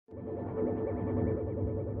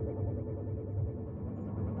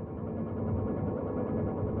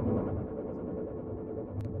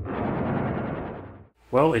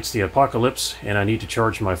Well, it's the apocalypse and I need to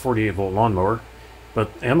charge my 48 volt lawnmower,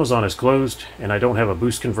 but Amazon is closed and I don't have a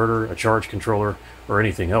boost converter, a charge controller, or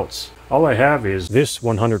anything else. All I have is this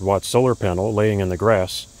 100 watt solar panel laying in the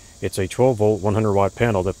grass. It's a 12 volt 100 watt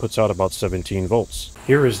panel that puts out about 17 volts.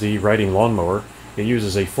 Here is the riding lawnmower. It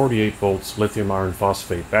uses a 48 volts lithium iron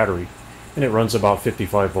phosphate battery and it runs about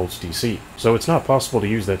 55 volts DC. So it's not possible to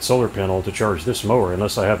use that solar panel to charge this mower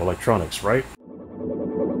unless I have electronics, right?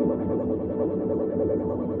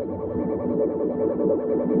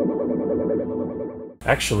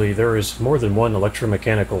 Actually, there is more than one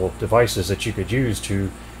electromechanical devices that you could use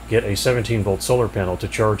to get a 17 volt solar panel to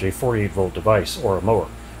charge a 48 volt device or a mower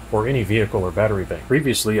or any vehicle or battery bank.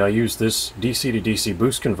 Previously, I used this DC to DC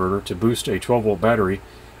boost converter to boost a 12 volt battery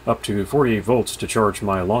up to 48 volts to charge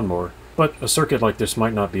my lawnmower, but a circuit like this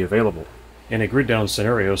might not be available. In a grid down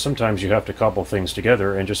scenario, sometimes you have to cobble things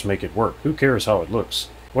together and just make it work. Who cares how it looks?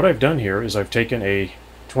 What I've done here is I've taken a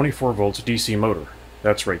 24 volts DC motor.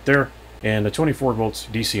 That's right there. And the 24 volts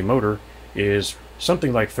DC motor is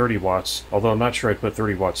something like 30 watts, although I'm not sure I'd put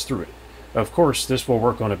 30 watts through it. Of course, this will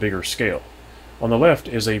work on a bigger scale. On the left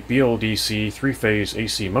is a BLDC 3-phase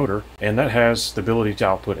AC motor, and that has the ability to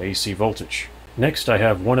output AC voltage. Next, I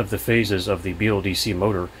have one of the phases of the BLDC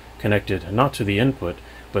motor connected not to the input,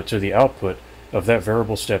 but to the output of that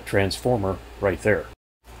variable step transformer right there.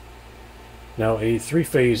 Now, a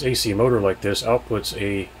 3-phase AC motor like this outputs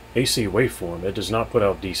a AC waveform. It does not put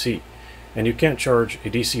out DC. And you can't charge a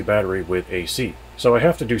DC battery with AC. So I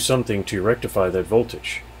have to do something to rectify that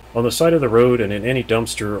voltage. On the side of the road and in any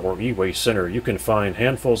dumpster or e-waste center, you can find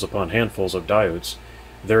handfuls upon handfuls of diodes.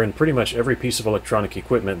 They're in pretty much every piece of electronic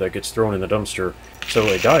equipment that gets thrown in the dumpster. So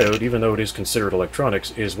a diode, even though it is considered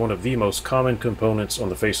electronics, is one of the most common components on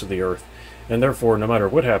the face of the earth. And therefore, no matter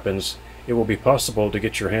what happens, it will be possible to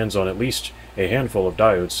get your hands on at least a handful of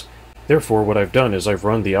diodes. Therefore, what I've done is I've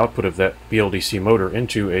run the output of that BLDC motor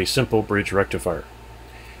into a simple bridge rectifier,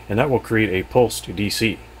 and that will create a pulsed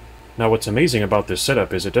DC. Now, what's amazing about this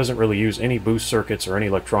setup is it doesn't really use any boost circuits or any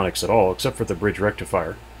electronics at all except for the bridge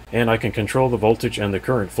rectifier, and I can control the voltage and the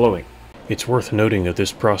current flowing. It's worth noting that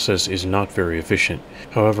this process is not very efficient.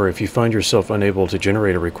 However, if you find yourself unable to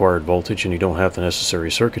generate a required voltage and you don't have the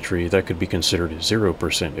necessary circuitry, that could be considered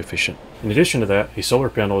 0% efficient. In addition to that, a solar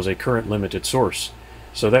panel is a current limited source.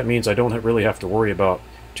 So that means I don't really have to worry about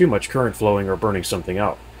too much current flowing or burning something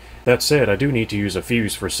out. That said, I do need to use a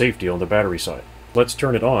fuse for safety on the battery side. Let's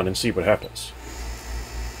turn it on and see what happens.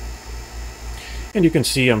 And you can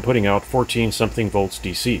see I'm putting out 14 something volts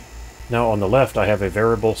DC. Now on the left I have a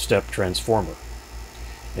variable step transformer.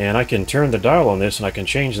 And I can turn the dial on this and I can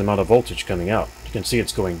change the amount of voltage coming out. You can see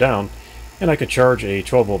it's going down, and I can charge a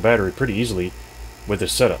 12 volt battery pretty easily with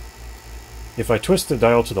this setup. If I twist the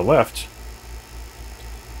dial to the left,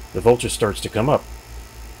 the voltage starts to come up.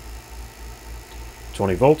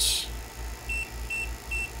 20 volts.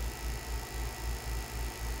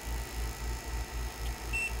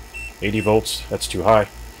 $80 volts, that's too high.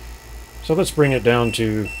 So let's bring it down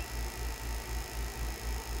to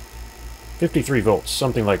 53 volts,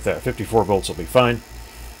 something like that. 54 volts will be fine.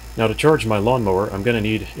 Now to charge my lawnmower, I'm going to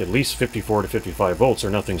need at least 54 to 55 volts or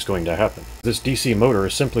nothing's going to happen. This DC motor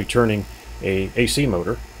is simply turning a AC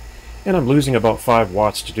motor, and I'm losing about 5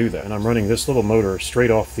 watts to do that, and I'm running this little motor straight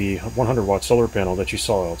off the 100 watt solar panel that you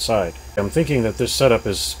saw outside. I'm thinking that this setup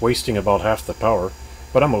is wasting about half the power,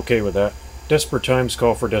 but I'm okay with that. Desperate times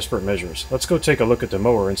call for desperate measures. Let's go take a look at the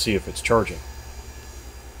mower and see if it's charging.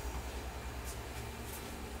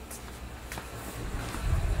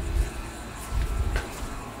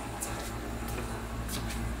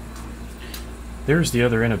 There's the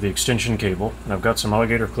other end of the extension cable, and I've got some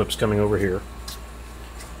alligator clips coming over here.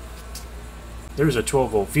 There's a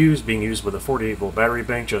 12 volt fuse being used with a 48 volt battery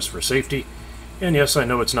bank just for safety. And yes, I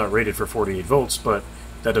know it's not rated for 48 volts, but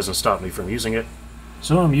that doesn't stop me from using it.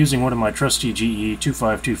 So I'm using one of my trusty GE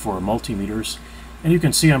 2524 multimeters, and you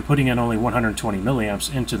can see I'm putting in only 120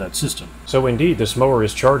 milliamps into that system. So indeed, this mower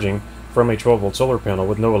is charging from a 12 volt solar panel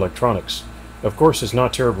with no electronics. Of course, it's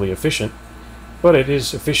not terribly efficient, but it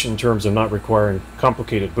is efficient in terms of not requiring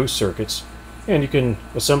complicated boost circuits, and you can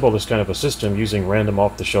assemble this kind of a system using random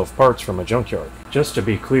off-the-shelf parts from a junkyard. Just to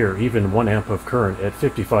be clear, even 1 amp of current at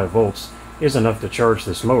 55 volts is enough to charge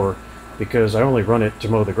this mower, because I only run it to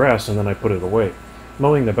mow the grass and then I put it away.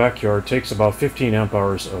 Mowing the backyard takes about 15 amp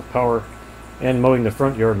hours of power, and mowing the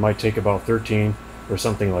front yard might take about 13 or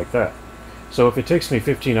something like that. So if it takes me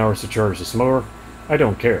 15 hours to charge this mower, I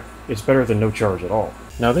don't care. It's better than no charge at all.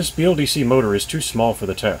 Now this BLDC motor is too small for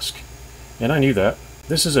the task, and I knew that.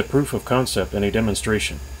 This is a proof of concept and a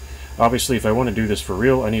demonstration. Obviously, if I want to do this for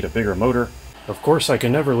real, I need a bigger motor. Of course, I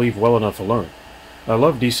can never leave well enough alone. I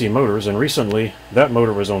love DC motors, and recently that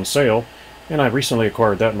motor was on sale, and I recently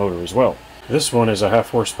acquired that motor as well. This one is a half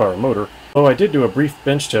horsepower motor. Oh, I did do a brief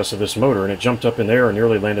bench test of this motor, and it jumped up in the air and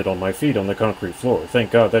nearly landed on my feet on the concrete floor.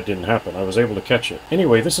 Thank God that didn't happen. I was able to catch it.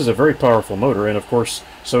 Anyway, this is a very powerful motor, and of course,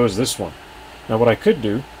 so is this one. Now what I could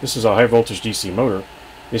do, this is a high voltage DC motor,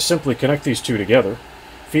 is simply connect these two together,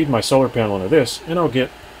 feed my solar panel into this, and I'll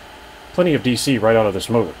get plenty of DC right out of this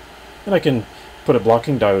motor. And I can put a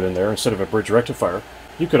blocking diode in there instead of a bridge rectifier.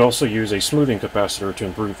 You could also use a smoothing capacitor to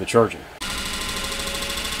improve the charging.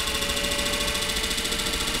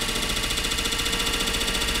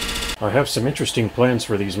 I have some interesting plans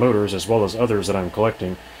for these motors as well as others that I'm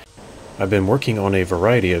collecting. I've been working on a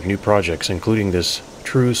variety of new projects, including this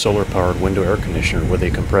true solar-powered window air conditioner with a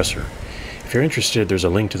compressor. If you're interested, there's a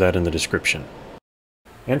link to that in the description.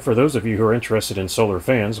 And for those of you who are interested in solar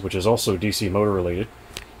fans, which is also DC motor related,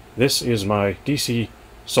 this is my DC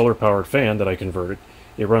solar-powered fan that I converted.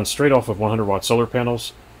 It runs straight off of 100-watt solar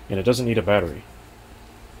panels, and it doesn't need a battery.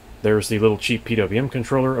 There's the little cheap PWM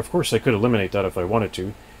controller. Of course, I could eliminate that if I wanted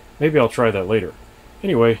to. Maybe I'll try that later.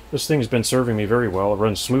 Anyway, this thing's been serving me very well. It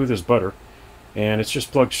runs smooth as butter, and it's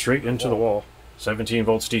just plugged straight into the wall. 17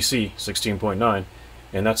 volts DC, 16.9,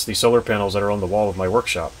 and that's the solar panels that are on the wall of my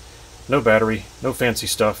workshop. No battery, no fancy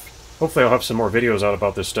stuff. Hopefully I'll have some more videos out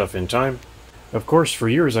about this stuff in time. Of course, for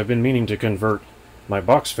years I've been meaning to convert my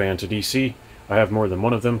box fan to DC. I have more than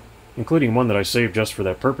one of them, including one that I saved just for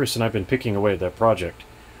that purpose, and I've been picking away at that project.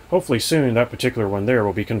 Hopefully soon that particular one there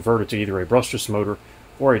will be converted to either a brushless motor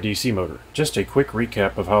or a DC motor. Just a quick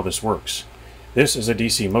recap of how this works. This is a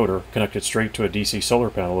DC motor connected straight to a DC solar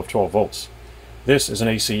panel of 12 volts. This is an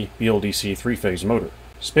AC BLDC 3-phase motor.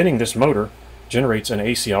 Spinning this motor generates an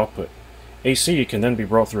AC output. AC can then be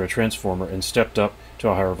brought through a transformer and stepped up to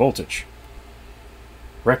a higher voltage,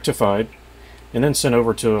 rectified, and then sent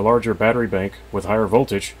over to a larger battery bank with higher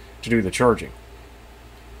voltage to do the charging.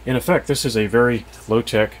 In effect, this is a very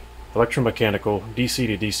low-tech electromechanical DC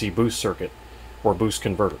to DC boost circuit, or boost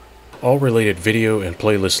converter. All related video and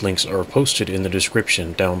playlist links are posted in the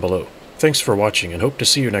description down below. Thanks for watching, and hope to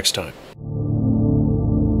see you next time.